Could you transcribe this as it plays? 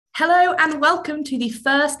Hello and welcome to the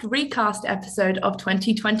first ReCast episode of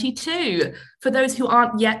 2022. For those who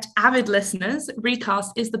aren't yet avid listeners,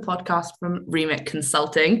 ReCast is the podcast from Remit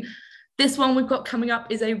Consulting. This one we've got coming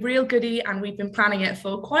up is a real goodie and we've been planning it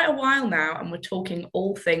for quite a while now, and we're talking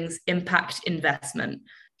all things impact investment.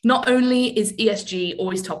 Not only is ESG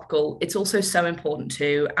always topical, it's also so important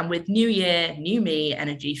too. And with New Year, New Me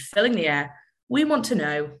energy filling the air, we want to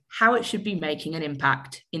know how it should be making an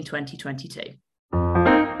impact in 2022.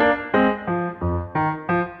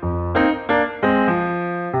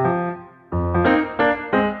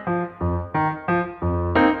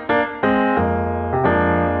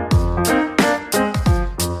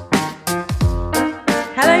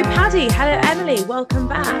 Hello, Emily. Welcome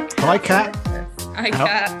back. Hi, Kat. Hi,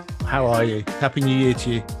 Kat. How are you? Happy New Year to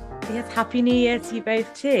you. Yes, Happy New Year to you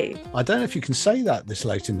both too. I don't know if you can say that this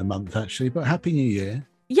late in the month, actually, but Happy New Year.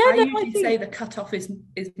 Yeah, I usually say the cutoff is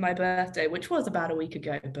my birthday, which was about a week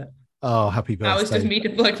ago, but happy birthday. That was just me to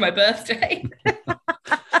plug my birthday.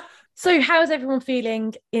 So how's everyone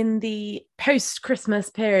feeling in the post-Christmas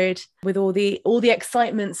period with all the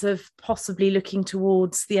excitements of possibly looking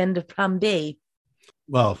towards the end of Plan B?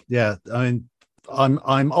 Well, yeah, I mean,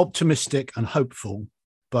 I'm optimistic and hopeful,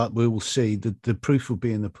 but we will see. The proof will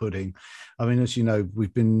be in the pudding. I mean, as you know,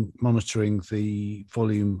 we've been monitoring the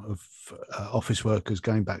volume of office workers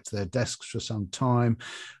going back to their desks for some time.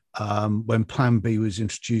 When Plan B was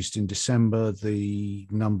introduced in December, the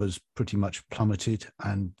numbers pretty much plummeted,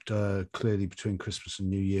 and clearly between Christmas and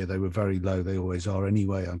New Year, they were very low. They always are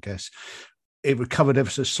anyway, I guess. It recovered ever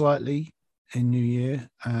so slightly in New Year.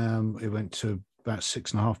 It went to about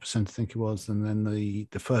 6.5%, I think it was. And then the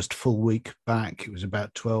first full week back, it was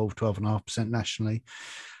about 12.5% nationally.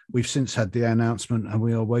 We've since had the announcement and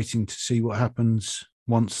we are waiting to see what happens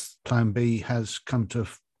once Plan B has come to a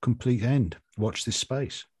complete end. Watch this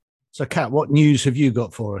space. So, Kat, what news have you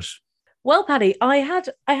got for us? Well, Paddy, I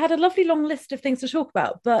had a lovely long list of things to talk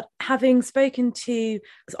about, but having spoken to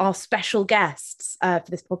our special guests for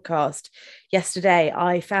this podcast yesterday,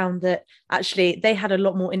 I found that actually they had a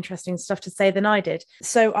lot more interesting stuff to say than I did.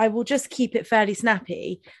 So I will just keep it fairly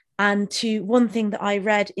snappy. And to one thing that I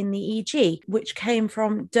read in the EG, which came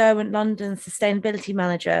from Derwent London's sustainability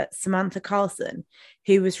manager, Samantha Carlson,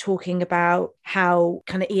 who was talking about how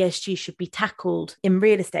kind of ESG should be tackled in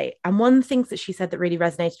real estate. And one of the things that she said that really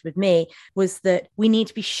resonated with me was that we need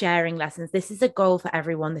to be sharing lessons. This is a goal for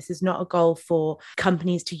everyone. This is not a goal for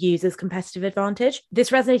companies to use as competitive advantage. This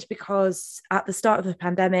resonated because at the start of the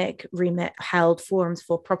pandemic, Remit held forums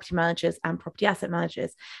for property managers and property asset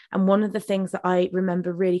managers. And one of the things that I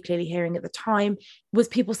remember really clearly hearing at the time was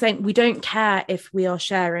people saying, we don't care if we are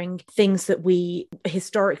sharing things that we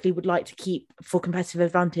historically would like to keep for competitive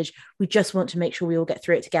advantage. We just want to make sure we all get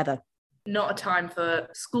through it together. Not a time for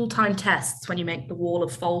school time tests when you make the wall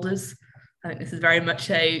of folders. I think this is very much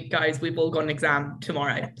a, guys, we've all got an exam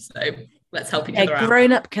tomorrow, so let's help each other out.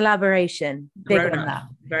 Grown-up collaboration. Big grown on up, that.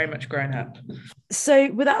 very much grown up. So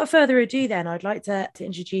without further ado then, I'd like to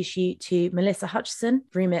introduce you to Melissa Hutcheson,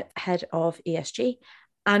 Remit Head of ESG,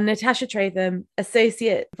 and Natasha Trathen,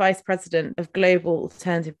 Associate Vice President of Global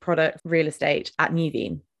Alternative Product Real Estate at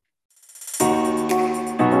Nuveen.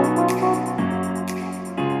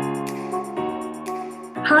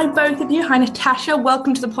 Hi, both of you. Hi, Natasha.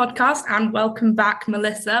 Welcome to the podcast and welcome back,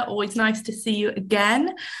 Melissa. Always nice to see you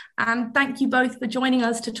again. And thank you both for joining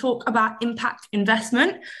us to talk about impact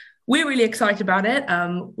investment. We're really excited about it.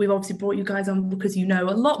 We've obviously brought you guys on because you know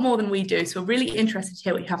a lot more than we do. So we're really interested to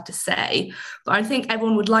hear what you have to say. But I think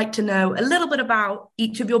everyone would like to know a little bit about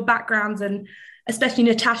each of your backgrounds, and especially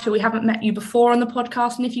Natasha, we haven't met you before on the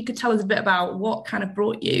podcast. And if you could tell us a bit about what kind of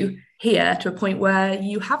brought you here to a point where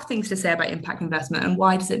you have things to say about impact investment and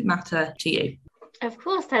why does it matter to you? Of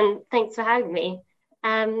course, and thanks for having me.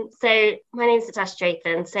 So my name is Natasha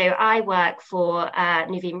Trathen. So I work for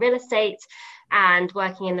Nuveen Real Estate and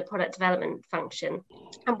working in the product development function.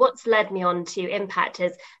 And what's led me on to impact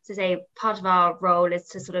is to say part of our role is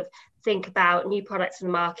to sort of think about new products in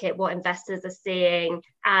the market, what investors are seeing.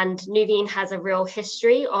 And Nuveen has a real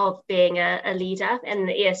history of being a leader in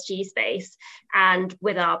the ESG space. And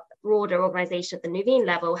with our broader organization at the Nuveen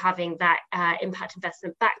level, having that impact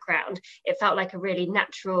investment background, it felt like a really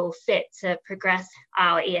natural fit to progress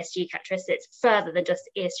our ESG characteristics further than just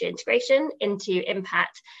ESG integration into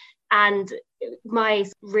impact. And my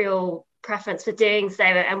real preference for doing so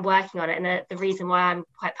and working on it, and the reason why I'm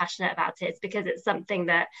quite passionate about it is because it's something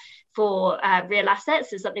that for real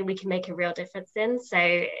assets is something we can make a real difference in. So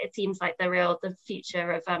it seems like the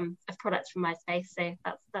future of products from my space. So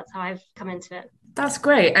that's how I've come into it. That's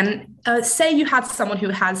great. And say you had someone who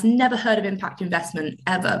has never heard of impact investment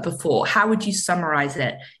ever before, how would you summarize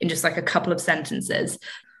it in just like a couple of sentences?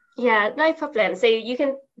 Yeah, no problem. So you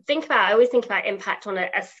can I always think about impact on a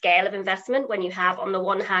scale of investment, when you have on the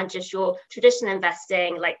one hand just your traditional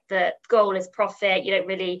investing, like the goal is profit. You don't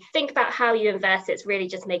really think about how you invest, it's really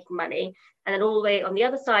just making money. And then all the way on the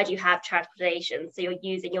other side, you have charitable donations. So you're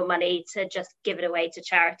using your money to just give it away to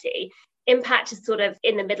charity. Impact is sort of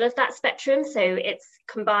in the middle of that spectrum. So it's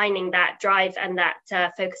combining that drive and that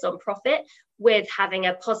focus on profit with having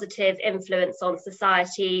a positive influence on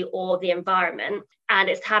society or the environment. And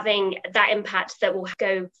it's having that impact that will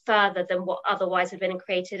go further than what otherwise would have been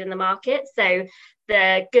created in the market. So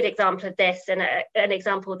the good example of this, and an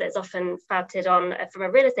example that's often spouted on from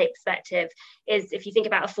a real estate perspective, is if you think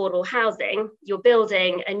about affordable housing, you're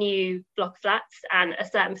building a new block of flats and a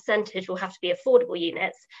certain percentage will have to be affordable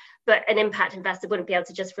units. But an impact investor wouldn't be able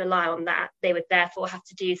to just rely on that. They would therefore have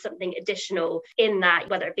to do something additional in that,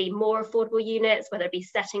 whether it be more affordable units, whether it be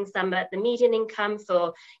setting some at the median income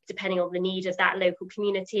for depending on the need of that local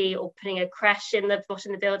community, or putting a creche in the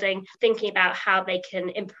bottom of the building, thinking about how they can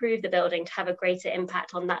improve the building to have a greater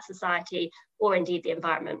impact on that society or indeed the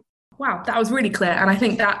environment. Wow, that was really clear. And I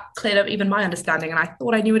think that cleared up even my understanding, and I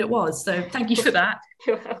thought I knew what it was. So thank you for that.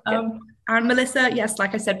 You're welcome. And Melissa, yes,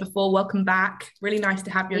 like I said before, welcome back. Really nice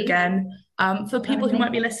to have you again. For people who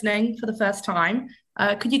might be listening for the first time,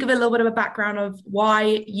 could you give a little bit of a background of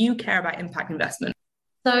why you care about impact investment?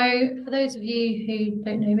 So for those of you who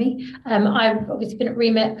don't know me, I've obviously been at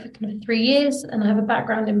Remit for kind of 3 years, and I have a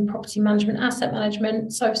background in property management, asset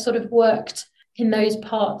management. So I've sort of worked in those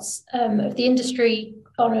parts of the industry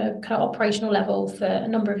on a kind of operational level for a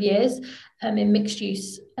number of years in mixed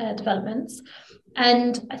use developments.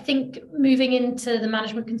 And I think moving into the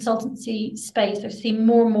management consultancy space, I've seen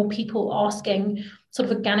more and more people asking sort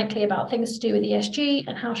of organically about things to do with ESG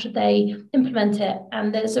and how should they implement it.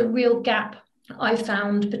 And there's a real gap I've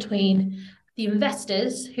found between the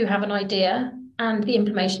investors who have an idea and the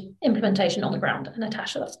implementation on the ground. And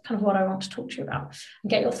Natasha, that's kind of what I want to talk to you about and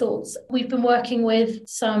get your thoughts. We've been working with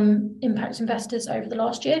some impact investors over the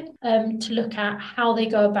last year to look at how they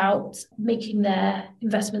go about making their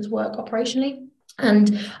investments work operationally.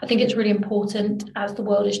 And I think it's really important as the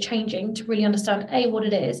world is changing to really understand A, what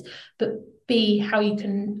it is, but B, how you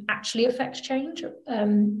can actually affect change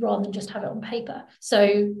rather than just have it on paper.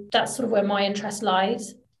 So that's sort of where my interest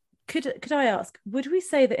lies. Could I ask, would we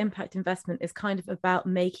say that impact investment is kind of about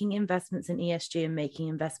making investments in ESG and making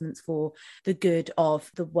investments for the good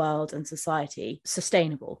of the world and society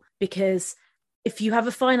sustainable? Because if you have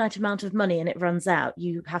a finite amount of money and it runs out,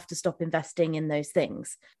 you have to stop investing in those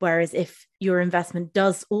things. Whereas if your investment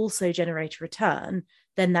does also generate a return,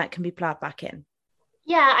 then that can be ploughed back in.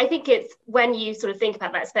 Yeah, I think it's when you sort of think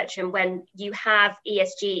about that spectrum, when you have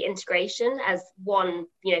ESG integration as one,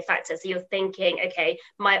 factor. So you're thinking, okay,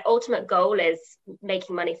 my ultimate goal is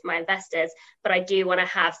making money for my investors, but I do want to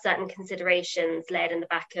have certain considerations laid in the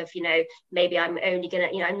back of, maybe I'm only going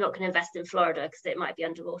to, I'm not going to invest in Florida because it might be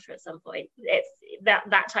underwater at some point. It's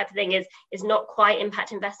that type of thing is not quite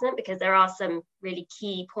impact investment, because there are some really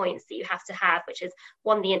key points that you have to have, which is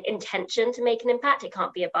one, the intention to make an impact. It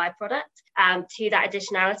can't be a byproduct. To that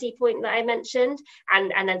additionality point that I mentioned,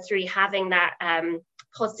 and then 3, having that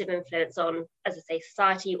positive influence on, as I say,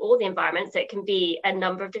 society or the environment. So it can be a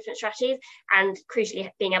number of different strategies, and crucially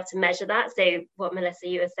being able to measure that. So what Melissa,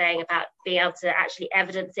 you were saying about being able to actually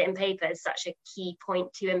evidence it in paper is such a key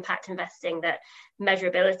point to impact investing, that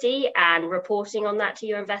measurability and reporting on that to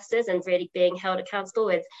your investors and really being held accountable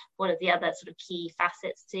is one of the other sort of key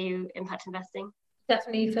facets to impact investing.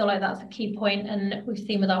 Definitely feel like that's a key point, and we've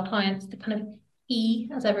seen with our clients the kind of E,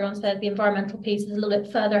 as everyone said, the environmental piece is a little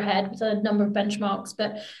bit further ahead with a number of benchmarks,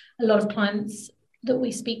 but a lot of clients that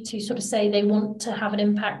we speak to sort of say they want to have an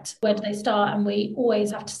impact. Where do they start? And we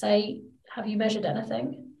always have to say, have you measured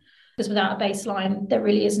anything? Because without a baseline, there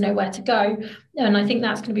really is nowhere to go. And I think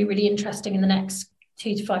that's going to be really interesting in the next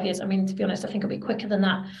 2 to 5 years. I mean, to be honest, I think it'll be quicker than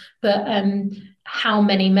that, but how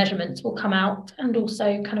many measurements will come out, and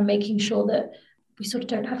also kind of making sure that we sort of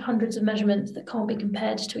don't have hundreds of measurements that can't be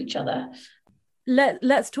compared to each other.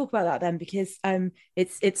 Let's talk about that then, because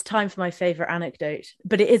it's time for my favorite anecdote,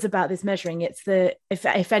 but it is about this measuring. It's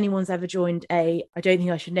if anyone's ever joined I don't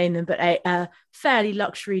think I should name them, but a fairly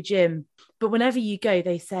luxury gym, but whenever you go,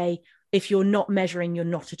 they say if you're not measuring, you're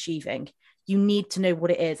not achieving. you need to know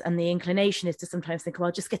what it is. And the inclination is to sometimes think, well,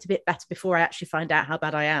 I'll just get a bit better before I actually find out how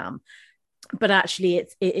bad I am. But actually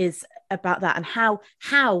it is about that. And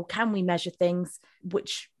how can we measure things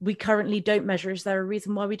which we currently don't measure? Is there a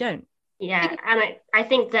reason why we don't? Yeah, and I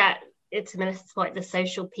think that it's Melissa's point, the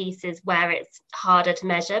social piece is where it's harder to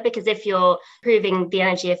measure, because if you're proving the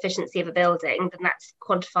energy efficiency of a building, then that's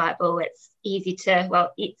quantifiable. It's easy to,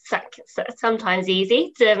 well, it's sometimes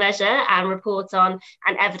easy to measure and report on,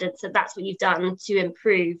 and evidence that that's what you've done to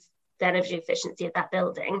improve the energy efficiency of that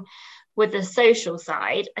building. With the social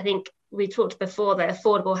side, I think we talked before that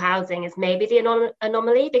affordable housing is maybe the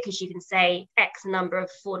anomaly, because you can say X number of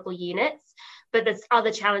affordable units, but there's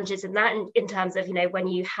other challenges in that in terms of, when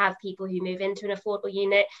you have people who move into an affordable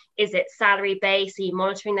unit, is it salary based? Are you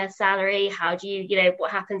monitoring their salary? How do you,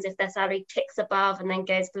 what happens if their salary ticks above and then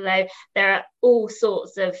goes below? There are all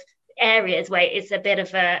sorts of areas where it's a bit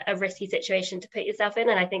of a risky situation to put yourself in,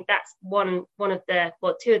 and I think that's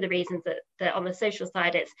two of the reasons that on the social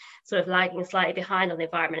side it's sort of lagging slightly behind on the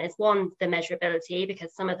environment is, one, the measurability,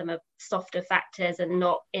 because some of them are softer factors and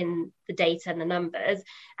not in the data and the numbers,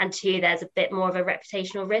 and two, there's a bit more of a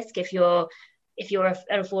reputational risk if you're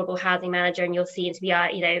an affordable housing manager and you're seen to be,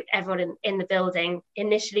 everyone in the building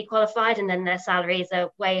initially qualified, and then their salaries are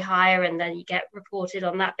way higher, and then you get reported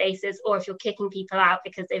on that basis, or if you're kicking people out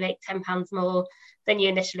because they make £10 more than you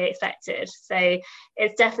initially expected. So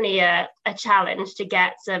it's definitely a challenge to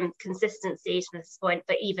get some consistency to this point,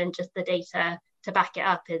 but even just the data to back it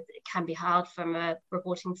up, it can be hard from a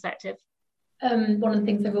reporting perspective. One of the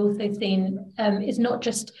things I've also seen is not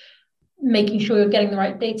just making sure you're getting the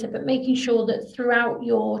right data, but making sure that throughout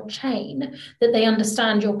your chain that they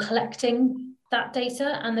understand you're collecting that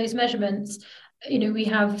data and those measurements. We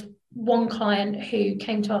have one client who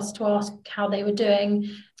came to us to ask how they were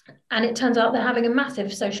doing, and it turns out they're having a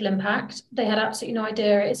massive social impact. They had absolutely no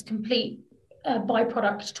idea. It's complete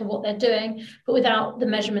byproduct to what they're doing, but without the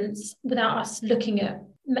measurements, without us looking at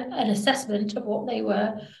an assessment of what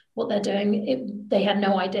they're doing, they had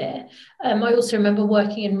no idea. I also remember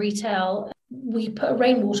working in retail. We put a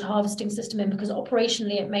rainwater harvesting system in because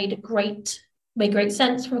operationally it made great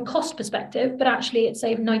sense from a cost perspective, but actually it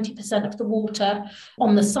saved 90% of the water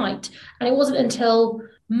on the site. And it wasn't until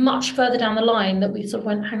much further down the line that we sort of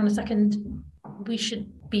went, hang on a second, we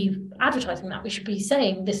should be advertising that. We should be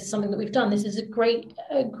saying this is something that we've done. This is a great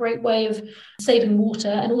way of saving water,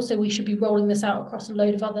 and also we should be rolling this out across a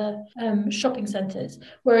load of other shopping centres.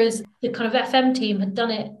 Whereas the kind of FM team had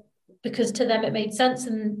done it because to them it made sense,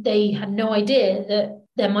 and they had no idea that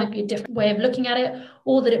there might be a different way of looking at it,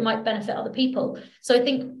 or that it might benefit other people. So I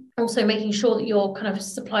think also making sure that your kind of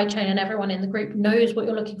supply chain and everyone in the group knows what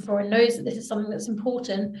you're looking for and knows that this is something that's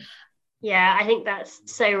important. Yeah, I think that's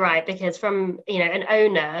so right, because from an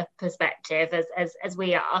owner perspective, as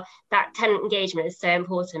we are, that tenant engagement is so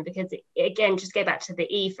important, because again, just go back to the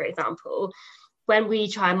E, for example, when we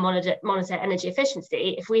try and monitor energy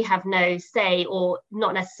efficiency, if we have no say, or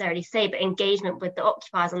not necessarily say, but engagement with the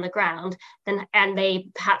occupiers on the ground, then, and they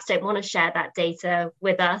perhaps don't want to share that data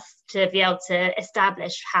with us to be able to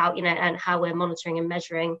establish how, and how we're monitoring and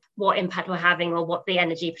measuring what impact we're having, or what the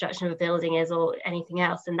energy production of a building is, or anything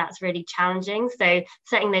else, and that's really challenging. So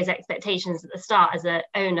setting those expectations at the start as an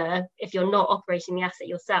owner, if you're not operating the asset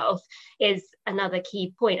yourself, is another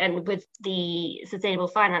key point. And with the sustainable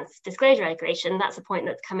finance disclosure regulation, that's a point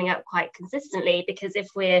that's coming up quite consistently, because if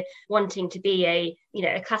we're wanting to be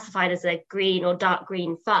classified as a green or dark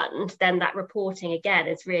green fund, then that reporting again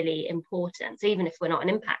is really important. So even if we're not an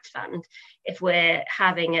impact fund, if we're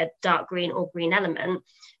having a dark green or green element,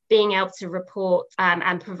 being able to report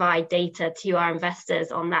and provide data to our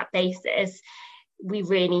investors on that basis, we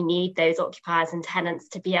really need those occupiers and tenants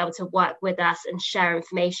to be able to work with us and share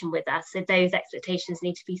information with us. So those expectations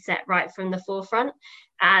need to be set right from the forefront.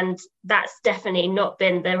 And that's definitely not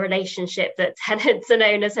been the relationship that tenants and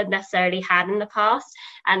owners have necessarily had in the past.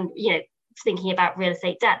 And, thinking about real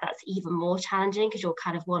estate debt, that's even more challenging, because you're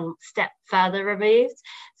kind of one step further removed.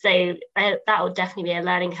 So that will definitely be a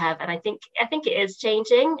learning curve. And I think it is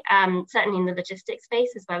changing, certainly in the logistics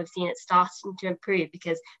space is where we've seen it starting to improve,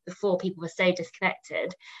 because before people were so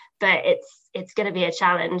disconnected. But it's going to be a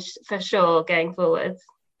challenge for sure going forwards.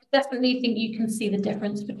 I definitely think you can see the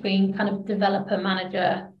difference between kind of developer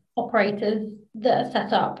manager operators that are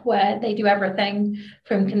set up where they do everything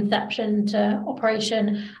from conception to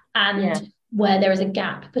operation, and where there is a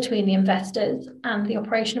gap between the investors and the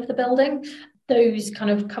operation of the building. Those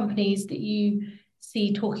kind of companies that you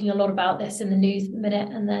see talking a lot about this in the news at the minute,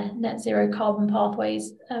 and their net zero carbon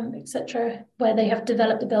pathways, etc., where they have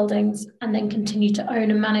developed the buildings and then continue to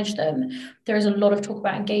own and manage them. There is a lot of talk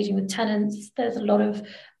about engaging with tenants. There's a lot of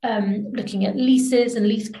looking at leases and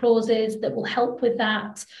lease clauses that will help with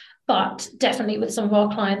that. But definitely with some of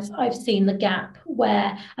our clients, I've seen the gap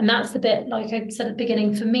where, and that's the bit, like I said at the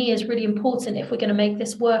beginning, for me is really important if we're going to make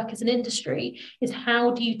this work as an industry, is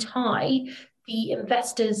how do you tie the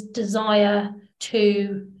investor's desire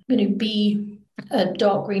to, be a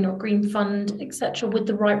dark green or green fund, etc., with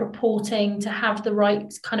the right reporting to have the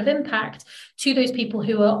right kind of impact to those people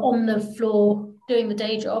who are on the floor doing the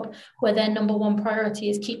day job, where their number one priority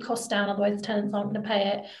is keep costs down, otherwise the tenants aren't going to pay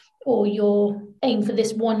it, or your aim for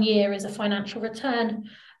this 1 year is a financial return,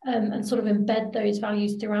 and sort of embed those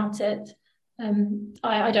values throughout it.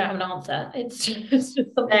 I don't have an answer. It's just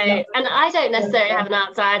something. No, and I don't necessarily have an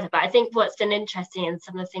answer either, but I think what's been interesting in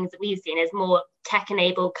some of the things that we've seen is more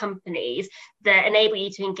tech-enabled companies that enable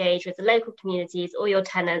you to engage with the local communities or your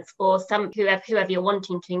tenants or whoever you're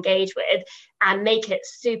wanting to engage with, and make it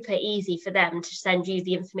super easy for them to send you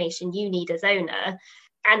the information you need as owner.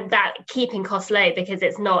 And that keeping costs low, because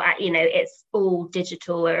it's not, it's all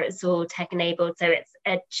digital or it's all tech enabled. So it's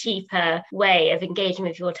a cheaper way of engaging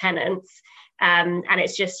with your tenants. And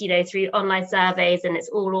it's just, through online surveys, and it's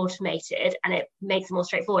all automated, and it makes it more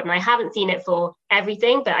straightforward. And I haven't seen it for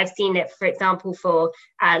everything, but I've seen it, for example, for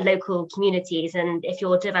local communities. And if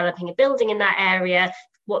you're developing a building in that area,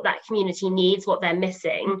 what that community needs, what they're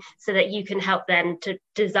missing, so that you can help them to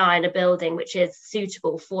design a building which is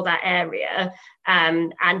suitable for that area,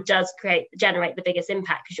 and does generate the biggest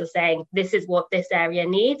impact, because you're saying this is what this area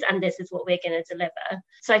needs and this is what we're going to deliver.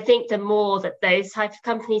 So I think the more that those type of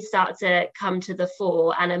companies start to come to the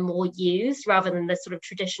fore and are more used, rather than the sort of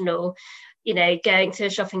traditional, going to a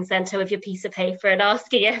shopping centre with your piece of paper and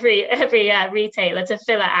asking every retailer to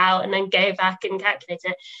fill it out and then go back and calculate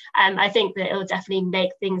it. I think that it'll definitely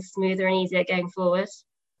make things smoother and easier going forward.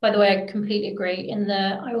 By the way, I completely agree.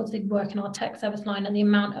 I also work in our tech service line, and the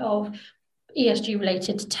amount of ESG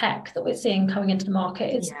related tech that we're seeing coming into the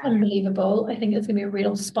market is unbelievable. I think it's going to be a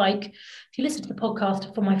real spike. If you listen to the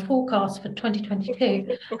podcast for my forecast for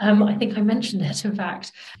 2022, I think I mentioned it, in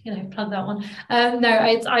fact, plug that one.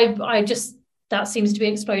 I just, that seems to be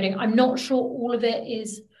exploding. I'm not sure all of it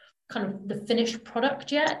is kind of the finished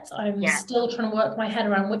product yet. I'm still trying to work my head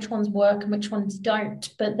around which ones work and which ones don't,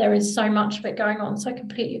 but there is so much of it going on. So I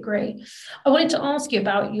completely agree. I wanted to ask you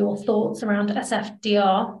about your thoughts around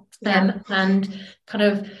SFDR. And kind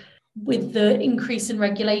of with the increase in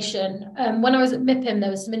regulation. When I was at MIPIM,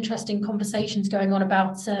 there was some interesting conversations going on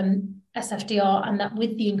about SFDR, and that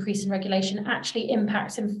with the increase in regulation, actually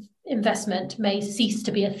impacts investment may cease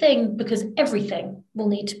to be a thing, because everything will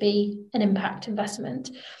need to be an impact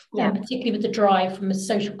investment. Particularly with the drive from a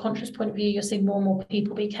social conscious point of view, you're seeing more and more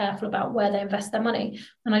people be careful about where they invest their money.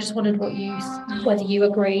 And I just wondered whether you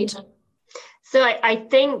agreed. So I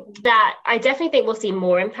think that I definitely think we'll see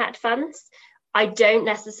more impact funds. I don't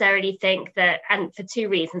necessarily think that, and for two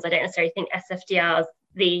reasons, I don't necessarily think SFDR is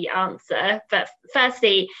the answer. But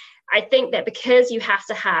firstly, I think that because you have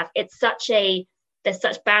to have, there's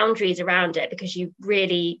such boundaries around it, because you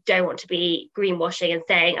really don't want to be greenwashing and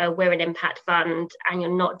saying, oh, we're an impact fund, and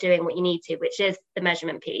you're not doing what you need to, which is the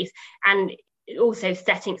measurement piece. And also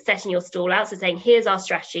setting your stall out, so saying, here's our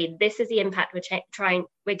strategy, this is the impact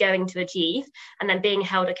we're going to achieve, and then being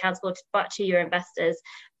held accountable to your investors,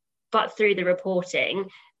 but through the reporting.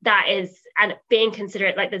 That is, and being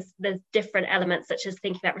considerate, like there's different elements, such as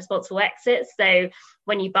thinking about responsible exits. So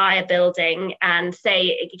when you buy a building, and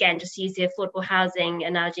say, again, just use the affordable housing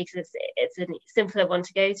analogy, because it's a simpler one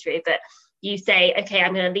to go through, but you say, okay,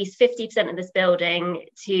 I'm going to lease 50% of this building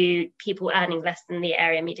to people earning less than the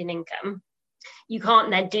area median income. You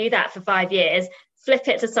can't then do that for 5 years, flip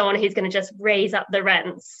it to someone who's going to just raise up the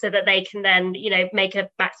rents so that they can then, make a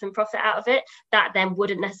maximum profit out of it. That then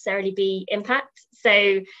wouldn't necessarily be impact.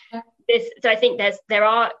 So I think there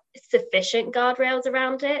are sufficient guardrails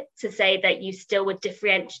around it to say that you still would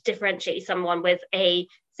differentiate someone with an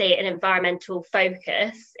environmental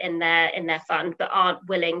focus in their fund, but aren't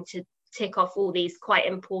willing to tick off all these quite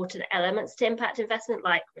important elements to impact investment,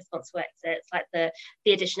 like responsible exits, like the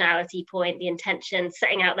additionality point, the intention,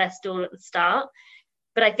 setting out their stall at the start.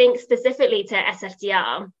 But I think specifically to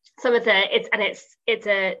SFDR, some of it's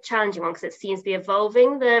a challenging one, because it seems to be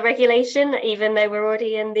evolving, the regulation, even though we're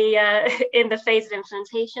already in the phase of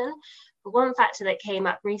implementation. But one factor that came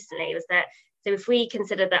up recently was that, so if we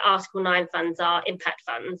consider that Article 9 funds are impact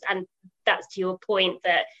funds, and that's to your point,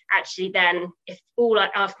 that actually then if all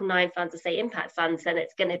Article 9 funds are, say, impact funds, then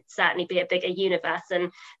it's going to certainly be a bigger universe,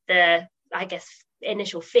 and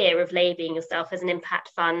initial fear of labeling yourself as an impact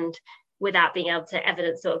fund without being able to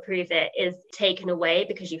evidence or prove it is taken away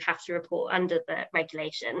because you have to report under the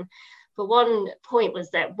regulation. But one point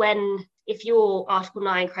was that if your Article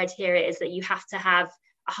 9 criteria is that you have to have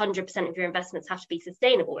 100% of your investments have to be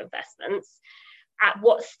sustainable investments, at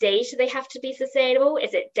what stage do they have to be sustainable?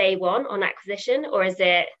 Is it day one on acquisition, or is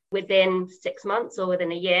it within 6 months or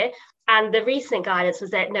within a year? And the recent guidance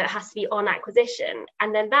was that, no, it has to be on acquisition.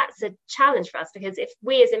 And then that's a challenge for us, because if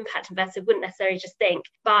we as impact investors wouldn't necessarily just think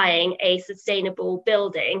buying a sustainable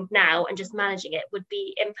building now and just managing it would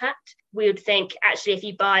be impact. We would think, actually, if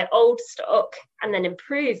you buy old stock and then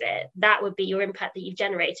improve it, that would be your impact that you've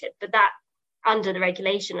generated. But that, under the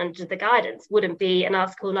regulation, under the guidance, wouldn't be an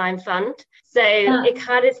Article 9 fund. So it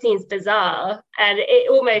kind of seems bizarre, and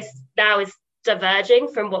it almost now is diverging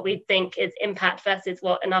from what we think is impact versus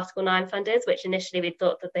what an Article 9 fund is, which initially we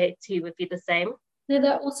thought that they two would be the same. Yeah,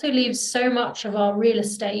 that also leaves so much of our real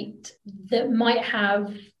estate that might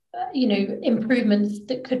have, improvements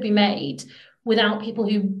that could be made without people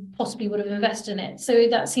who possibly would have invested in it. So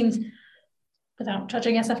that seems, without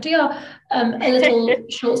judging SFDR, a little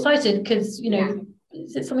short-sighted, because,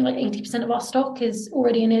 is it something like 80% of our stock is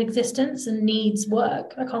already in existence and needs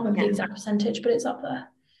work? I can't remember the exact percentage, but it's up there.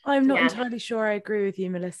 I'm not entirely sure I agree with you,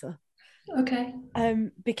 Melissa. Okay.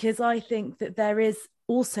 Because I think that there is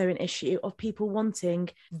also an issue of people wanting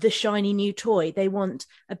the shiny new toy. They want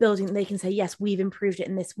a building that they can say, yes, we've improved it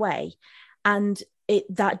in this way. And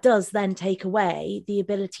that does then take away the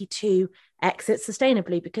ability to exit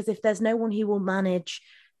sustainably, because if there's no one who will manage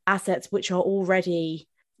assets which are already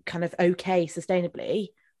kind of okay sustainably,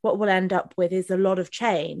 what we'll end up with is a lot of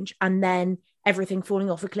change and then everything falling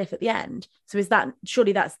off a cliff at the end. So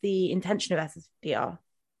surely that's the intention of SFDR?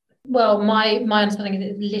 Well, my understanding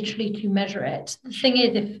is it's literally to measure it. The thing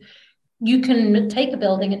is, if you can take a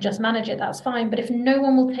building and just manage it, that's fine. But if no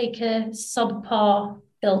one will take a subpar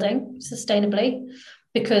building sustainably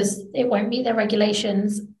because it won't meet their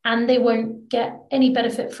regulations and they won't get any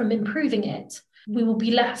benefit from improving it, we will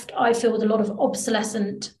be left, I feel, with a lot of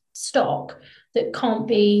obsolescent stock that can't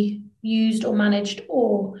be used or managed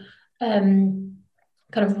or kind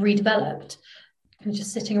of redeveloped, and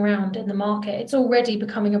just sitting around in the market. It's already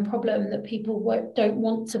becoming a problem that people don't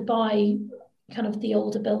want to buy kind of the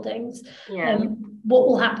older buildings. What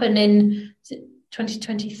will happen in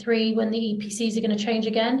 2023 when the EPCs are going to change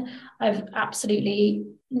again? I've absolutely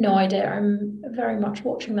no idea. I'm very much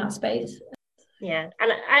watching that space. Yeah,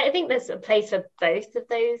 and I think there's a place for both of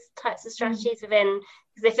those types of strategies within,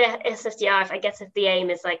 because if SFDR, if the aim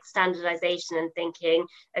is like standardization and thinking,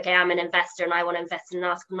 okay, I'm an investor and I want to invest in an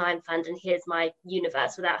Article 9 fund and here's my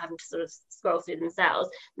universe without having to sort of scroll through themselves,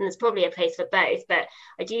 then there's probably a place for both. But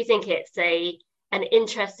I do think it's an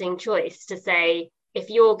interesting choice to say, if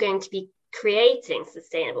you're going to be creating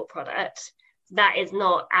sustainable product, that is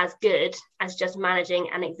not as good as just managing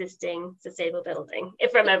an existing sustainable building,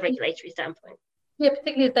 if from a regulatory standpoint. Yeah,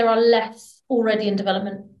 particularly if there are less already in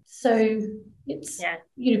development. So it's,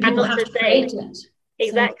 people have to create it.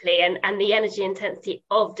 Exactly, so. And the energy intensity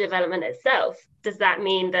of development itself, does that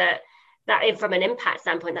mean that from an impact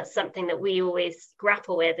standpoint, that's something that we always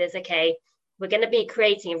grapple with is, okay, we're going to be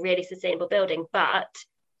creating a really sustainable building, but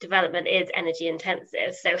development is energy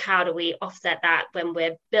intensive. So how do we offset that when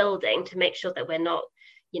we're building to make sure that we're not,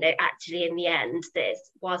 actually in the end,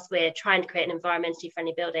 whilst we're trying to create an environmentally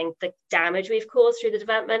friendly building, the damage we've caused through the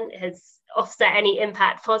development has offset any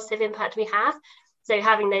positive impact we have. So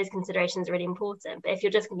having those considerations are really important. But if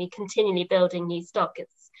you're just going to be continually building new stock,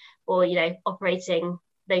 or operating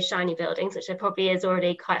those shiny buildings, which there probably is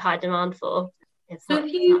already quite high demand for, it's not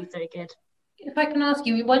very good. If I can ask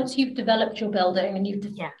you, once you've developed your building and you've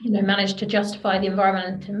managed to justify the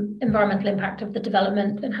environmental impact of the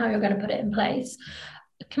development and how you're going to put it in place,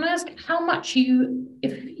 can I ask how much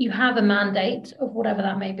if you have a mandate of whatever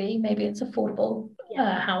that may be, maybe it's affordable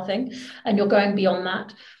housing, and you're going beyond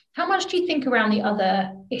that, how much do you think around the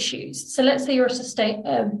other issues? So let's say you're a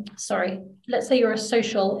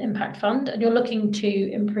social impact fund and you're looking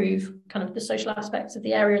to improve kind of the social aspects of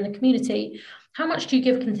the area and the community. How much do you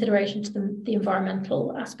give consideration to the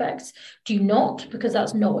environmental aspects? Do you not, because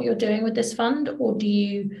that's not what you're doing with this fund, or do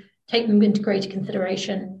you take them into greater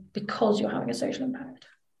consideration because you're having a social impact?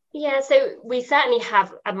 Yeah, so we certainly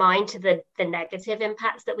have a mind to the negative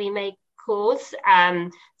impacts that we may cause.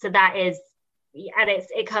 So that is, and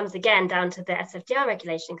it comes again down to the SFDR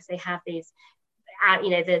regulation, because they have these,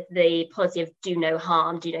 the policy of do no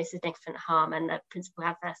harm, do no significant harm, and the principal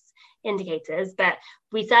adverse indicators. But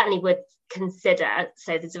we certainly would consider,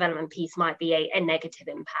 so the development piece might be a negative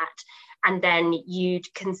impact, and then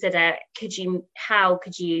you'd consider, how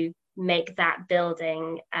could you make that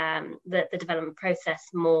building, the development process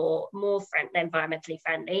more environmentally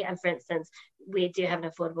friendly. And for instance, we do have an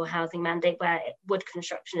affordable housing mandate where wood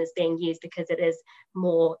construction is being used because it is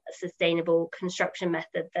more sustainable construction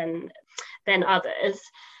method than others.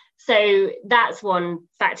 So that's one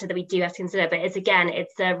factor that we do have to consider, but it's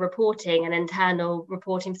a reporting and internal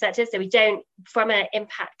reporting perspective. So we don't, from an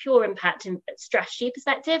pure impact and strategy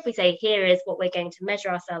perspective, we say, here is what we're going to measure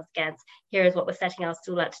ourselves against, here is what we're setting our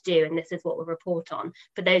stall out to do, and this is what we'll report on.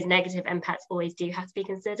 But those negative impacts always do have to be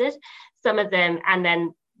considered. Some of them, and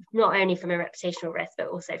then not only from a reputational risk, but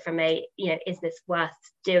also from a, is this worth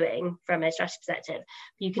doing from a strategy perspective?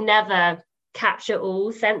 You can never capture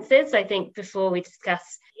all senses. So I think before we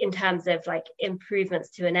discuss in terms of like improvements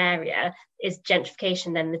to an area, is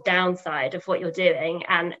gentrification then the downside of what you're doing,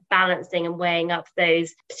 and balancing and weighing up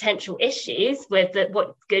those potential issues with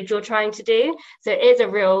what good you're trying to do. So it is a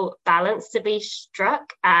real balance to be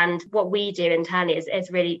struck, and what we do internally is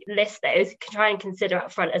really list those, try and consider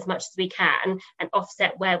upfront as much as we can and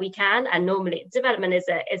offset where we can. And normally development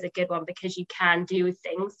is a good one because you can do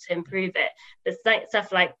things to improve it, but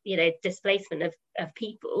stuff like displacement of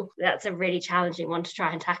people, that's a really challenging one to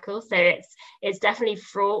try and tackle. So it's definitely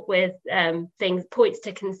fraught with points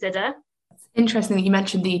to consider. It's interesting that you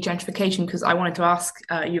mentioned the gentrification, because I wanted to ask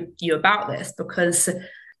you about this, because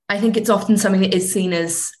I think it's often something that is seen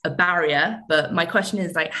as a barrier. But my question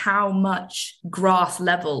is, like, how much grass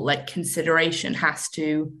level consideration has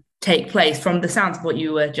to take place? From the sounds of what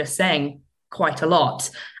you were just saying, quite a lot.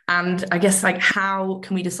 And I guess, how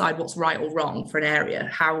can we decide what's right or wrong for an area?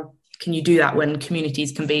 How can you do that when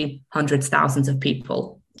communities can be hundreds, thousands of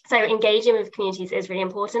people? So engaging with communities is really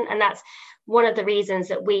important, and that's one of the reasons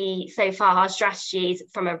that our strategies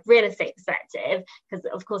from a real estate perspective, because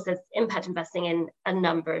of course there's impact investing in a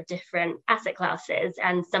number of different asset classes,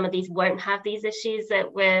 and some of these won't have these issues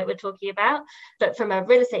that we're talking about. But from a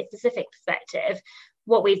real estate specific perspective,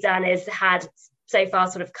 what we've done is had so far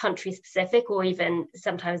sort of country specific, or even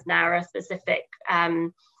sometimes narrow specific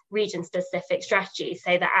region specific strategies,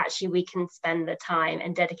 so that actually we can spend the time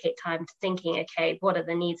and dedicate time to thinking, okay, what are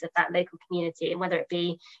the needs of that local community, and whether it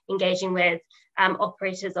be engaging with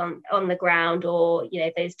operators on the ground, or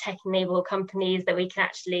those tech enabled companies, that we can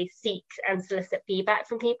actually seek and solicit feedback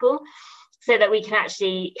from people, so that we can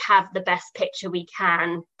actually have the best picture we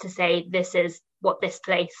can to say, this is what this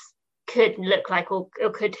place could look like or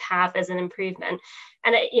could have as an improvement.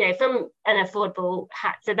 And from an affordable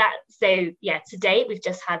to date we've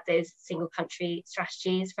just had those single country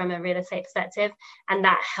strategies from a real estate perspective, and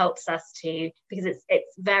that helps us because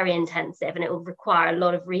it's very intensive, and it will require a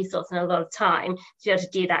lot of resource and a lot of time to be able to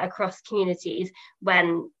do that across communities,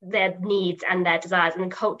 when their needs and their desires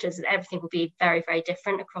and cultures and everything will be very, very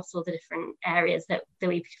different across all the different areas that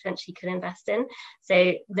we potentially could invest in.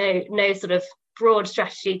 So no sort of broad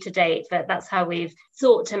strategy to date, but that's how we've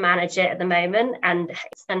sought to manage it at the moment, and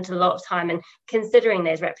spent a lot of time in considering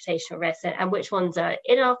those reputational risks and which ones are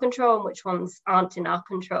in our control and which ones aren't in our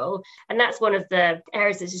control. And that's one of the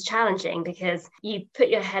areas that is challenging, because you put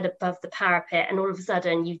your head above the parapet and all of a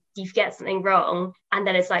sudden you get something wrong, and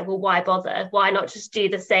then it's like, well, why bother? Why not just do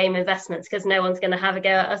the same investments, because no one's going to have a go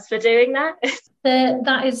at us for doing that?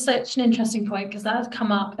 That is such an interesting point, because that has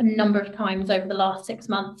come up a number of times over the last 6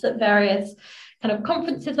 months at various kind of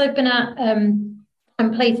conferences I've been at,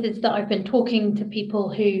 and places that I've been talking to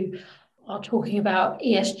people who are talking about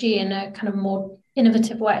ESG in a kind of more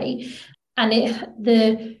innovative way. And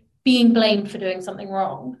the being blamed for doing something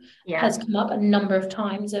wrong has come up a number of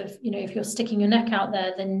times of, if you're sticking your neck out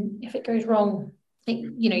there, then if it goes wrong,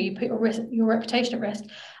 you put your reputation at risk.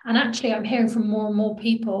 And actually, I'm hearing from more and more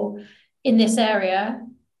people in this area,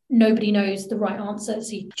 nobody knows the right answer.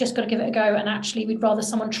 So you just got to give it a go. And actually, we'd rather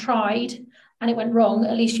someone tried and it went wrong,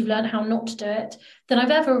 at least you've learned how not to do it, than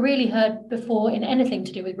I've ever really heard before in anything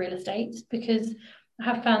to do with real estate. Because I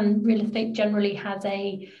have found real estate generally has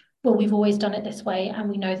we've always done it this way and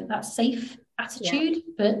we know that that's safe attitude.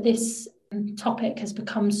 Yeah. But this topic has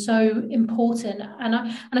become so important, and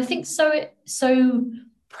I think so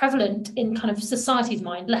prevalent in kind of society's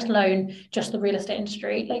mind, let alone just the real estate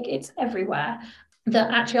industry. It's everywhere.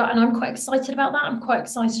 That actually, and I'm quite excited about that. I'm quite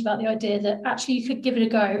excited about the idea that actually you could give it a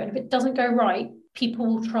go, and if it doesn't go right, people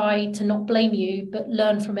will try to not blame you, but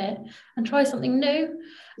learn from it and try something new.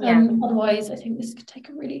 Yeah. Otherwise, I think this could take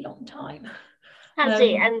a really long time.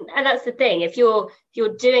 Absolutely, and that's the thing. If you're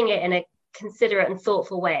doing it in a considerate and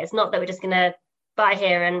thoughtful way, it's not that we're just going to buy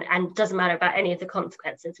here and it doesn't matter about any of the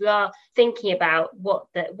consequences. We are thinking about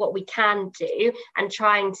what we can do and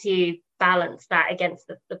trying to balance that against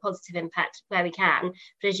the positive impact where we can.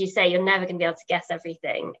 But as you say, you're never going to be able to guess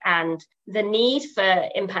everything. And the need for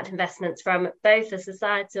impact investments from both a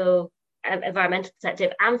societal environmental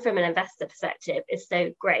perspective and from an investor perspective is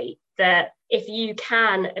so great that if you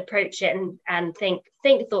can approach it and think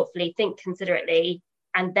thoughtfully, think considerately,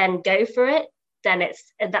 and then go for it, then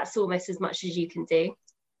that's almost as much as you can do.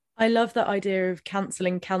 I love that idea of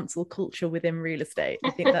cancelling cancel culture within real estate.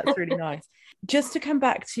 I think that's really nice. Just to come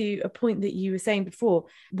back to a point that you were saying before,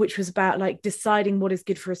 which was about like deciding what is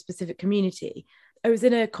good for a specific community. I was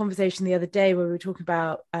in a conversation the other day where we were talking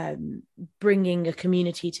about bringing a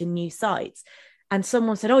community to new sites. And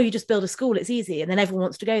someone said, oh, you just build a school, it's easy. And then everyone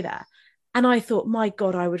wants to go there. And I thought, my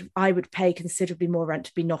God, I would pay considerably more rent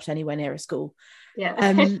to be not anywhere near a school. Yeah.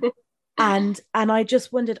 And I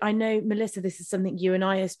just wondered, I know, Melissa, this is something you and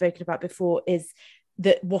I have spoken about before, is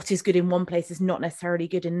that what is good in one place is not necessarily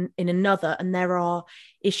good in another. And there are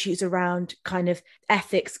issues around kind of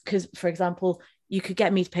ethics, because, for example, you could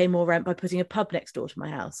get me to pay more rent by putting a pub next door to my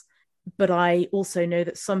house. But I also know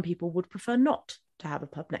that some people would prefer not to have a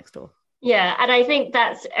pub next door. Yeah, and I think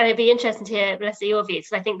it'd be interesting to hear, Melissa, your views,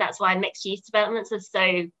 because I think that's why mixed use developments are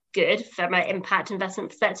so good from an impact investment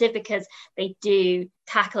perspective, because they do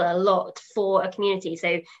tackle a lot for a community.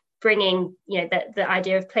 So bringing, the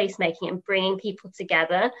idea of placemaking and bringing people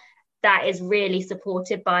together, that is really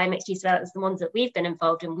supported by mixed use developments, the ones that we've been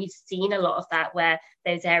involved in. We've seen a lot of that where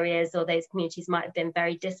those areas or those communities might have been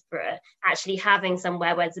very disparate. Actually having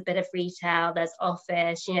somewhere where there's a bit of retail, there's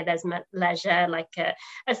office, there's leisure, like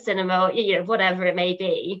a cinema, whatever it may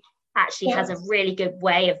be, actually has a really good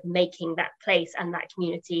way of making that place and that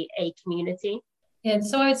community a community. Yeah,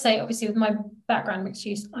 so I would say, obviously, with my background mixed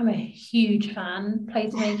use, I'm a huge fan.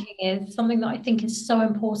 Placemaking is something that I think is so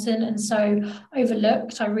important and so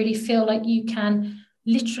overlooked. I really feel like you can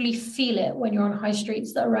literally feel it when you're on high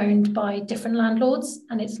streets that are owned by different landlords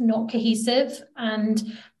and it's not cohesive,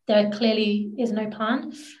 and there clearly is no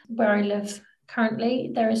plan. Where I live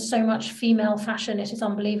currently, there is so much female fashion, it is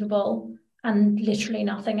unbelievable, and literally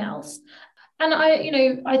nothing else. And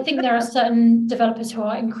I think there are certain developers who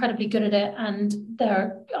are incredibly good at it, and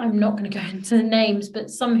I'm not going to go into the names,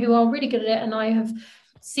 but some who are really good at it. And I have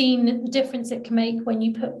seen the difference it can make when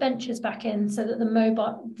you put benches back in, so that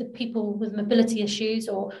the people with mobility issues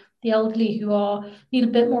or the elderly who need a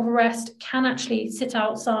bit more of a rest can actually sit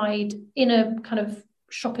outside in a kind of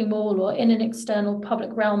shopping mall or in an external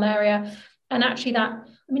public realm area. And actually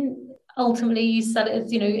ultimately you sell it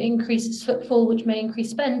as, it increases footfall, which may increase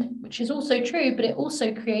spend, which is also true, but it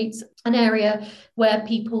also creates an area where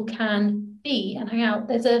people can be and hang out.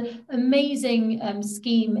 There's an amazing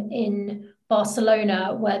scheme in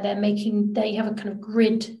Barcelona where they have a kind of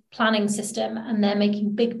grid planning system, and they're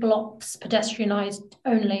making big blocks pedestrianized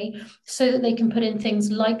only, so that they can put in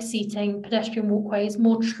things like seating, pedestrian walkways,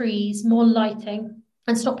 more trees, more lighting,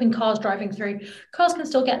 and stopping cars driving through. Cars can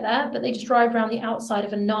still get there, but they just drive around the outside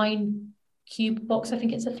of a 9-cube box. I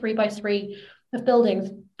think it's a 3x3 of buildings.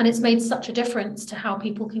 And it's made such a difference to how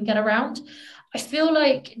people can get around. I feel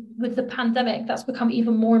like with the pandemic, that's become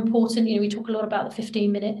even more important. We talk a lot about the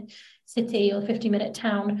 15-minute city or the 15-minute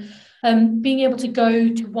town. Being able to go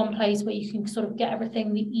to one place where you can sort of get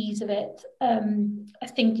everything, the ease of it. I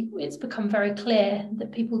think it's become very clear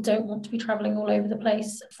that people don't want to be traveling all over the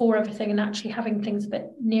place for everything, and actually having things a bit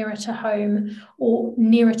nearer to home or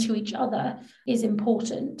nearer to each other is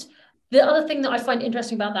important. The other thing that I find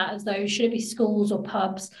interesting about that is, though, should it be schools or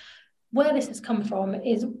pubs? Where this has come from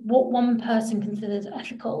is what one person considers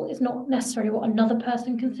ethical is not necessarily what another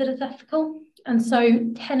person considers ethical. And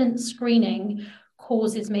so tenant screening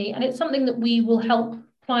causes me, and it's something that we will help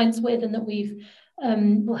clients with, and that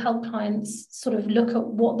will help clients sort of look at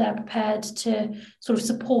what they're prepared to sort of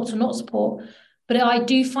support or not support. But I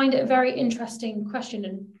do find it a very interesting question,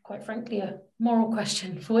 and quite frankly a moral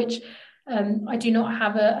question, for which I do not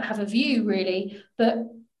have a view really. But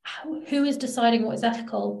who is deciding what is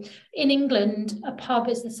ethical? In England, a pub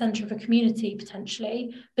is the centre of a community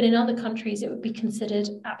potentially, but in other countries it would be considered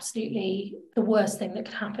absolutely the worst thing that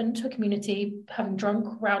could happen to a community, having drunk,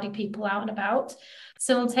 rowdy people out and about.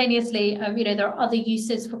 Simultaneously, there are other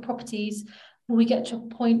uses for properties. We get to a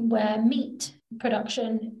point where meat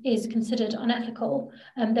production is considered unethical.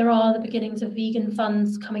 There are the beginnings of vegan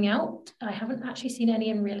funds coming out. I haven't actually seen any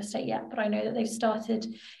in real estate yet, but I know that they've started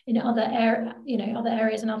in other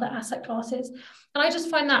areas and other asset classes. And I just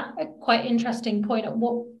find that a quite interesting point. At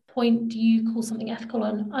what point do you call something ethical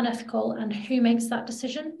and unethical, and who makes that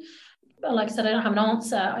decision? But like I said, I don't have an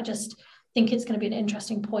answer. I just think it's going to be an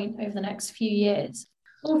interesting point over the next few years.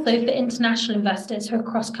 Also, for international investors who are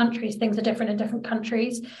across countries, things are different in different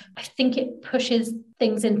countries. I think it pushes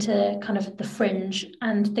things into kind of the fringe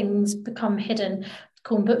and things become hidden.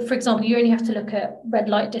 Cool. But for example, you only have to look at red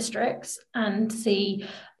light districts and see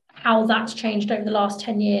how that's changed over the last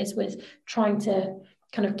 10 years with trying to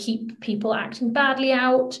kind of keep people acting badly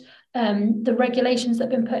out. The regulations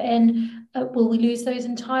that have been put in, will we lose those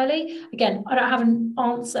entirely? Again, I don't have an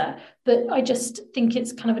answer, but I just think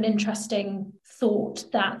it's kind of an interesting thought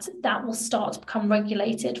that will start to become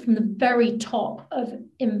regulated from the very top of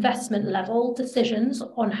investment level decisions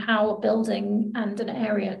on how a building and an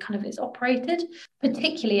area kind of is operated,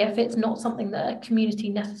 particularly if it's not something that a community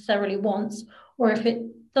necessarily wants, or if it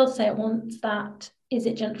does say it wants that, is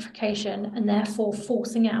it gentrification and therefore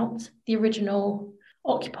forcing out the original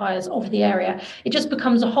occupiers of the area? It just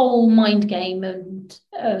becomes a whole mind game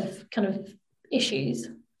of kind of issues.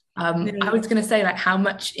 I was going to say, like, how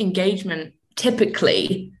much engagement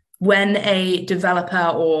typically when a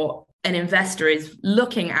developer or an investor is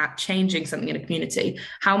looking at changing something in a community,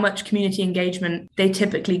 how much community engagement they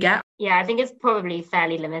typically get? Yeah, I think it's probably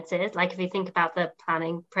fairly limited. Like if you think about the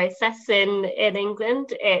planning process in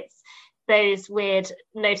England, it's those weird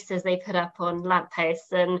notices they put up on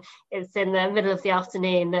lampposts, and it's in the middle of the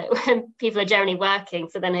afternoon that when people are generally working,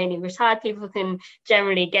 so then only retired people can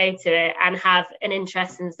generally go to it and have an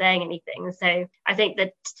interest in saying anything. So I think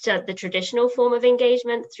that the traditional form of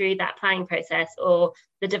engagement through that planning process, or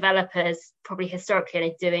the developers probably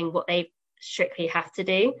historically are doing what they strictly have to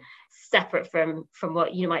do, separate from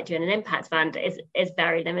what you might do in an impact fund, is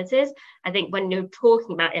very limited. I think when you're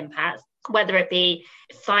talking about impact, whether it be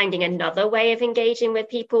finding another way of engaging with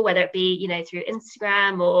people, whether it be, through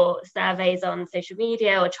Instagram or surveys on social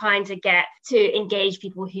media, or trying to get to engage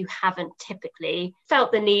people who haven't typically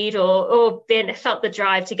felt the need or felt the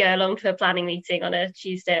drive to go along to a planning meeting on a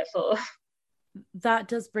Tuesday at 4. That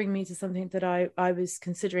does bring me to something that I was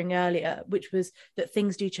considering earlier, which was that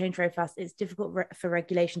things do change very fast. It's difficult for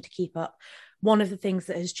regulation to keep up. One of the things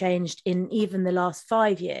that has changed in even the last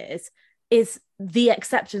 5 years is the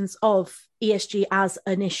acceptance of ESG as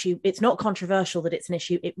an issue. It's not controversial that it's an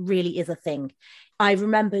issue. It really is a thing. I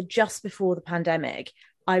remember just before the pandemic,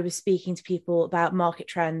 I was speaking to people about market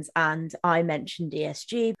trends and I mentioned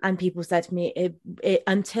ESG, and people said to me,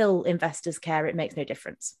 until investors care, it makes no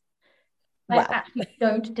difference. I actually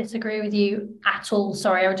don't disagree with you at all.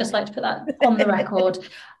 Sorry, I would just like to put that on the record.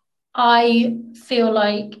 I feel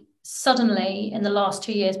like suddenly in the last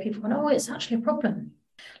 2 years, people went, oh, it's actually a problem.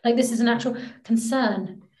 Like this is an actual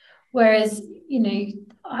concern. Whereas,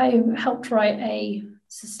 I helped write a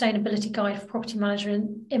sustainability guide for property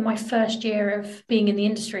management in my first year of being in the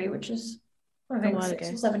industry, which is, I think, 6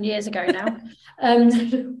 or 7 years ago now.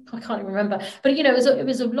 I can't even remember. But, it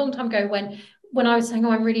was a long time ago when I was saying,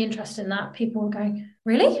 oh, I'm really interested in that, people were going,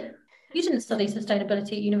 really? You didn't study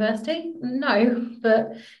sustainability at university? No,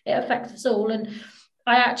 but it affects us all. And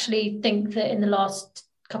I actually think that in the last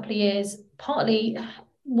couple of years, partly,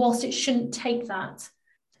 whilst it shouldn't take that,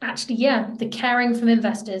 actually, the caring from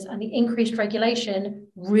investors and the increased regulation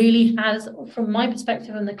really has, from my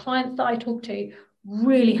perspective and the clients that I talk to,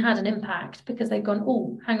 really had an impact, because they've gone,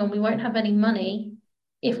 oh, hang on, we won't have any money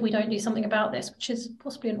if we don't do something about this, which is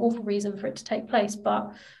possibly an awful reason for it to take place,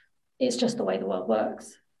 but it's just the way the world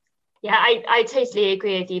works. Yeah, I totally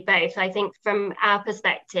agree with you both. I think from our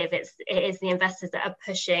perspective, it is the investors that are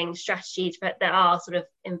pushing strategies that are sort of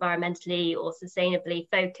environmentally or sustainably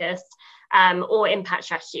focused, or impact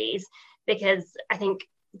strategies, because I think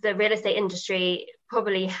the real estate industry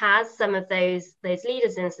probably has some of those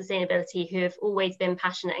leaders in sustainability who have always been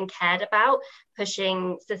passionate and cared about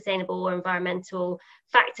pushing sustainable or environmental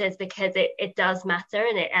factors, because it does matter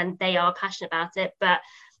and they are passionate about it. But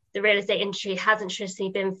the real estate industry hasn't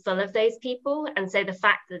traditionally been full of those people. And so the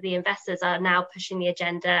fact that the investors are now pushing the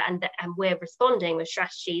agenda and we're responding with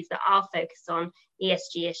strategies that are focused on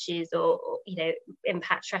ESG issues or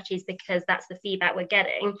impact strategies, because that's the feedback we're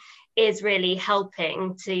getting, is really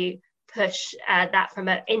helping to push that from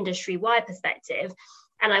an industry-wide perspective.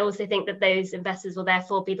 And I also think that those investors will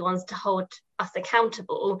therefore be the ones to hold us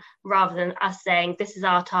accountable, rather than us saying this is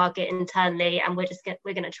our target internally and we're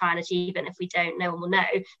going to try and achieve it. And if we don't, no one will know,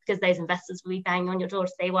 because those investors will be banging on your door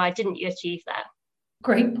to say, why didn't you achieve that?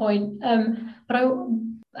 Great point. But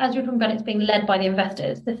as you're talking about it's being led by the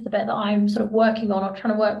investors, this is the bit that I'm sort of working on or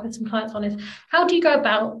trying to work with some clients on, is how do you go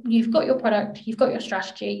about, you've got your product, you've got your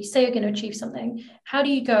strategy, you say you're going to achieve something. How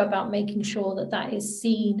do you go about making sure that that is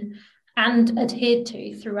seen and adhered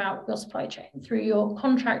to throughout your supply chain, through your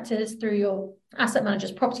contractors, through your asset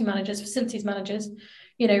managers, property managers, facilities managers,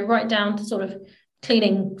 right down to sort of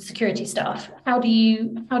cleaning security stuff? How do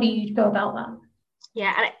you go about that?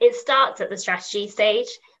 Yeah, and it starts at the strategy stage,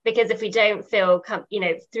 because if we don't feel,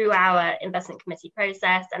 through our investment committee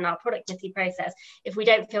process and our product committee process, if we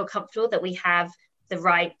don't feel comfortable that we have the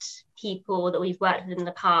right people that we've worked with in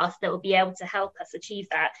the past that will be able to help us achieve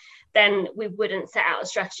that, then we wouldn't set out a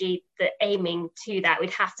strategy that aiming to that.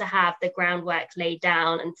 We'd have to have the groundwork laid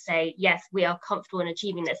down and say, yes, we are comfortable in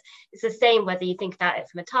achieving this. It's the same whether you think about it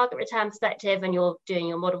from a target return perspective and you're doing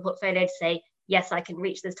your model portfolio to say, yes, I can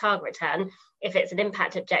reach this target return. If it's an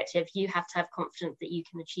impact objective, you have to have confidence that you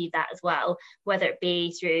can achieve that as well, whether it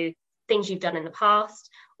be through things you've done in the past,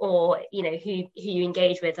 or who you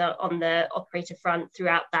engage with on the operator front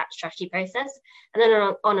throughout that strategy process. And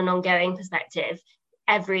then on an ongoing perspective,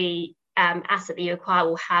 every asset that you acquire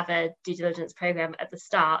will have a due diligence program at the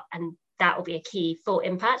start, and that will be a key for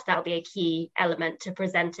impact. That will be a key element to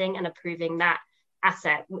presenting and approving that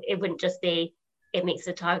asset. It wouldn't just be it meets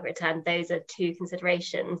the target return. Those are two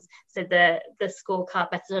considerations. So the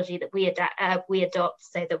scorecard methodology that we adopt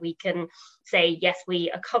so that we can say, yes,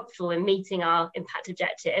 we are comfortable in meeting our impact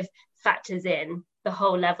objective, factors in the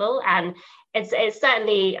whole level. And it's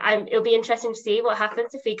certainly, it'll be interesting to see what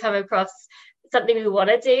happens if we come across something we want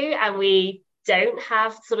to do and we don't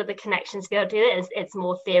have sort of the connections to be able to do it. It's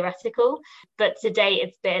more theoretical, but today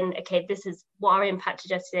it's been, okay, this is what our impact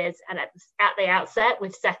objective is, and at the outset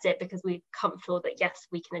we've set it because we're comfortable that yes,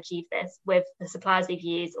 we can achieve this with the suppliers we've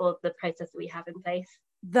used or the process that we have in place.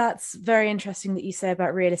 That's very interesting that you say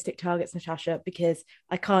about realistic targets, Natasha, because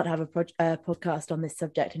I can't have a podcast on this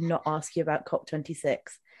subject and not ask you about COP26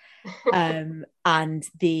 and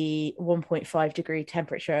the 1.5 degree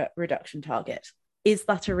temperature reduction target. Is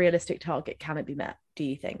that a realistic target? Can it be met, do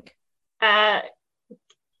you think? I'm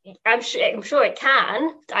sure it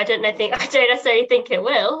can. I don't necessarily think it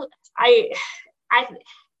will.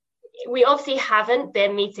 We obviously haven't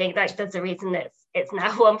been meeting. Like, there's a reason that it's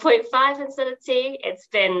now 1.5 instead of 2.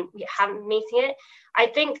 We haven't been meeting it. I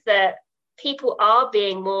think that people are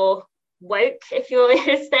being more woke, if you want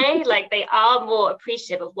me to say, like they are more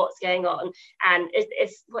appreciative of what's going on. And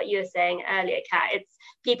it's what you were saying earlier, Kat, it's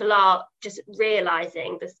people are just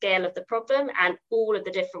realizing the scale of the problem and all of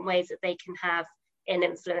the different ways that they can have an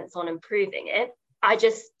influence on improving it. I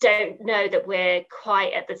just don't know that we're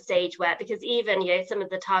quite at the stage where, because even some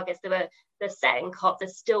of the targets that they're set in COP,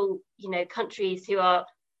 there's still countries who are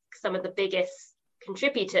some of the biggest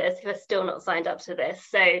contributors who are still not signed up to this.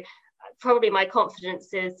 So probably my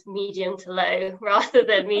confidence is medium to low rather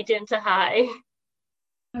than medium to high.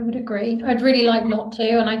 I would agree. I'd really like not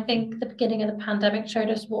to. And I think the beginning of the pandemic showed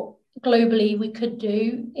us what globally we could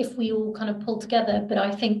do if we all kind of pulled together. But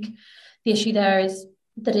I think the issue there is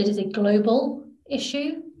that it is a global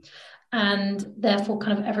issue, and therefore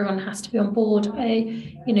kind of everyone has to be on board.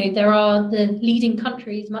 There are the leading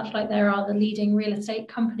countries, much like there are the leading real estate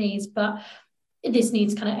companies, but this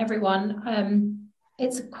needs kind of everyone.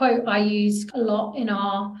 It's a quote I use a lot in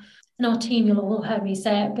our team. You'll all heard me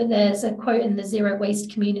say it, but there's a quote in the zero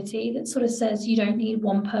waste community that sort of says you don't need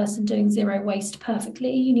one person doing zero waste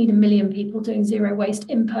perfectly. You need 1 million people doing zero waste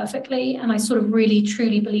imperfectly. And I sort of really,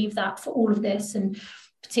 truly believe that for all of this. And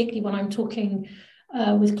particularly when I'm talking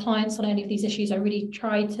with clients on any of these issues, I really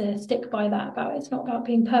try to stick by that about it's not about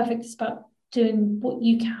being perfect. It's about doing what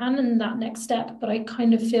you can and that next step. But I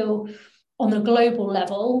kind of feel on a global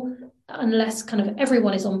level, unless kind of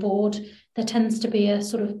everyone is on board, there tends to be a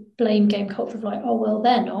sort of blame game culture of like, oh, well,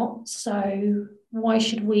 they're not. So why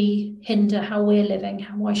should we hinder how we're living?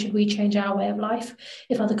 Why should we change our way of life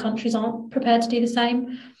if other countries aren't prepared to do the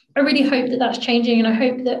same? I really hope that that's changing. And I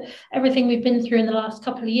hope that everything we've been through in the last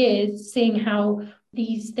couple of years, seeing how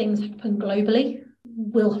these things happen globally,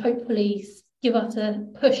 will hopefully give us a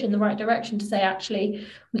push in the right direction to say, actually,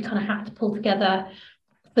 we kind of have to pull together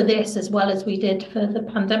for this as well as we did for the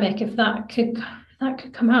pandemic. If that could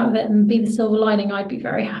come out of it and be the silver lining, I'd be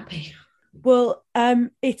very happy. Well,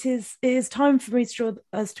 it is time for me to draw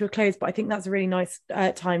us to a close, but I think that's a really nice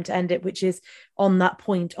time to end it, which is on that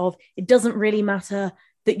point of it doesn't really matter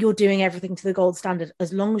that you're doing everything to the gold standard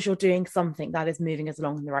as long as you're doing something that is moving us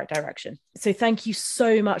along in the right direction. So thank you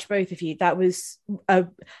so much, both of you. That was,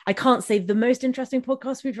 I can't say the most interesting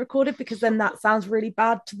podcast we've recorded because then that sounds really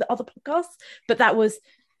bad to the other podcasts, but that was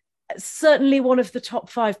certainly one of the top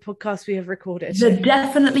 5 podcasts we have recorded. The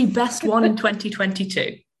definitely best one in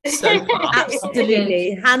 2022 so far.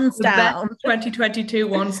 Absolutely, hands down. Best 2022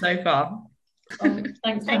 one so far. Oh,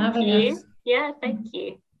 thanks for having us. Yeah, thank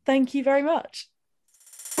you. Thank you very much.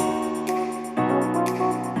 So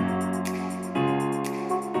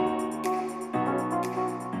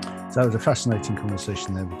that was a fascinating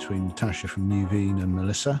conversation there between Natasha from Nuveen and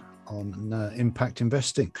Melissa on impact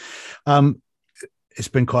investing. It's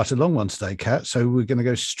been quite a long one today, Kat. So we're going to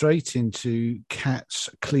go straight into Kat's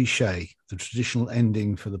cliche, the traditional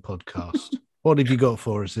ending for the podcast. What have you got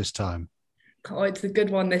for us this time? Oh, it's a good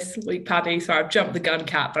one this week, Paddy. So I've jumped the gun,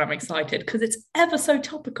 Kat, but I'm excited because it's ever so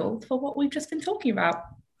topical for what we've just been talking about.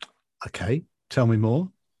 Okay, tell me more.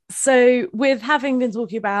 So with having been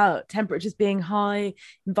talking about temperatures being high,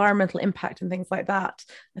 environmental impact and things like that,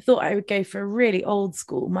 I thought I would go for a really old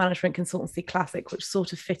school management consultancy classic, which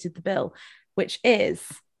sort of fitted the bill, which is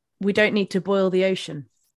we don't need to boil the ocean.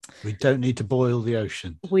 We don't need to boil the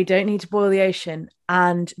ocean. We don't need to boil the ocean.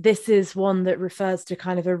 And this is one that refers to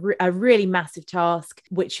kind of a really massive task,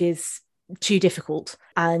 which is too difficult,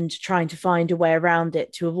 and trying to find a way around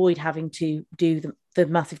it to avoid having to do the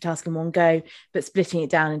massive task in one go, but splitting it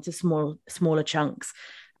down into smaller chunks.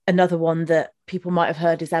 Another one that people might have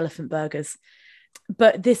heard is elephant burgers.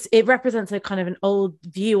 But it represents a kind of an old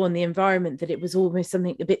view on the environment, that it was almost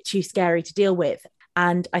something a bit too scary to deal with.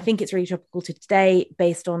 And I think it's really topical to today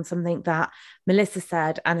based on something that Melissa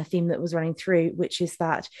said and a theme that was running through, which is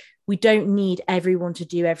that we don't need everyone to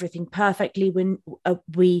do everything perfectly. When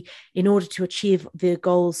in order to achieve the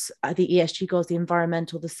goals, the ESG goals, the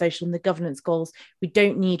environmental, the social and the governance goals, we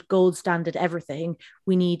don't need gold standard everything.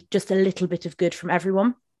 We need just a little bit of good from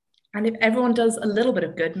everyone. And if everyone does a little bit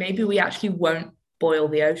of good, maybe we actually won't boil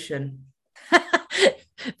the ocean.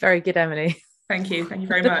 Very good, Emily. Thank you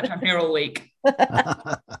very much. I'm here all week.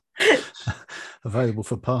 Available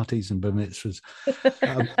for parties and bar mitzvahs.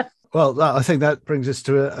 Well, I think that brings us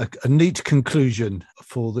to a neat conclusion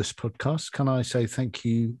for this podcast. Can I say thank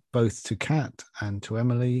you both to Kat and to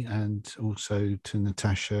Emily, and also to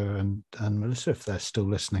Natasha and Melissa, if they're still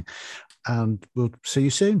listening. And we'll see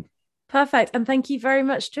you soon. Perfect. And thank you very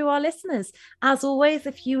much to our listeners. As always,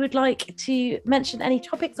 if you would like to mention any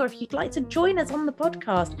topics, or if you'd like to join us on the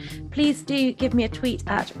podcast, please do give me a tweet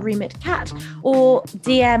at RemitCat or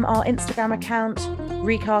DM our Instagram account,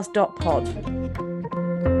 recast.pod.